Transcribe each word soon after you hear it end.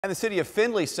And the city of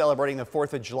Findlay celebrating the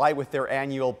 4th of July with their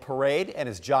annual parade. And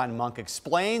as John Monk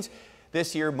explains,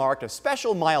 this year marked a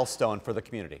special milestone for the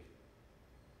community.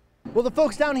 Well, the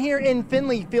folks down here in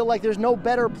Findlay feel like there's no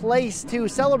better place to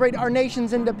celebrate our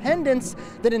nation's independence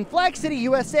than in Flag City,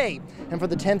 USA. And for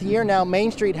the 10th year now,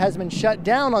 Main Street has been shut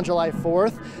down on July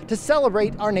 4th to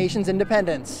celebrate our nation's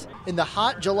independence. In the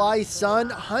hot July sun,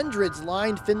 hundreds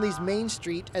lined Findlay's Main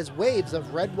Street as waves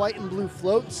of red, white, and blue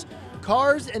floats,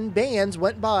 cars, and bands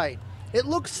went by. It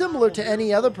looked similar to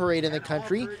any other parade in the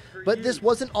country, but this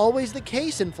wasn't always the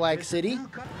case in Flag City.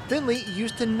 Findlay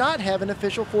used to not have an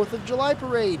official 4th of July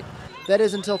parade. That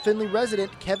is until Findlay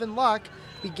resident Kevin Locke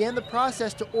began the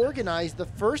process to organize the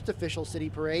first official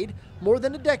city parade more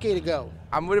than a decade ago.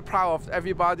 I'm really proud of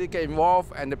everybody get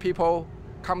involved and the people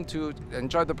come to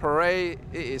enjoy the parade.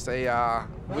 It is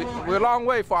we're a long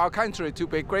way for our country to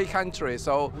be a great country,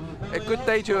 so a good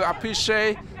day to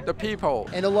appreciate the people.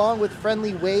 And along with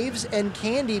friendly waves and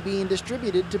candy being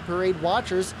distributed to parade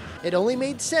watchers, it only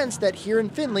made sense that here in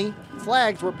Findlay,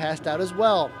 flags were passed out as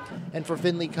well. And for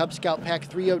Findlay Cub Scout Pack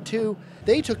 302,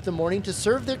 they took the morning to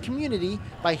serve their community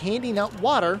by handing out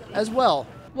water as well.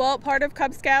 Well, part of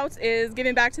Cub Scouts is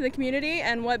giving back to the community,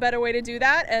 and what better way to do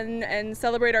that and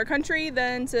celebrate our country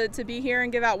than to be here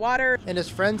and give out water. And as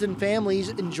friends and families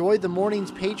enjoyed the morning's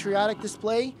patriotic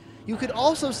display, you could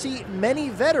also see many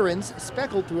veterans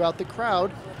speckled throughout the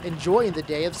crowd, enjoying the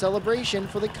day of celebration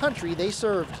for the country they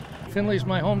served. Findlay's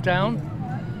my hometown,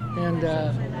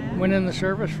 and went in the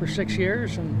service for 6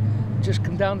 years and just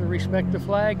come down to respect the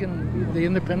flag and the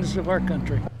independence of our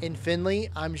country. In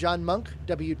Findlay, I'm John Monk,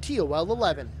 WTOL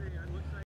 11.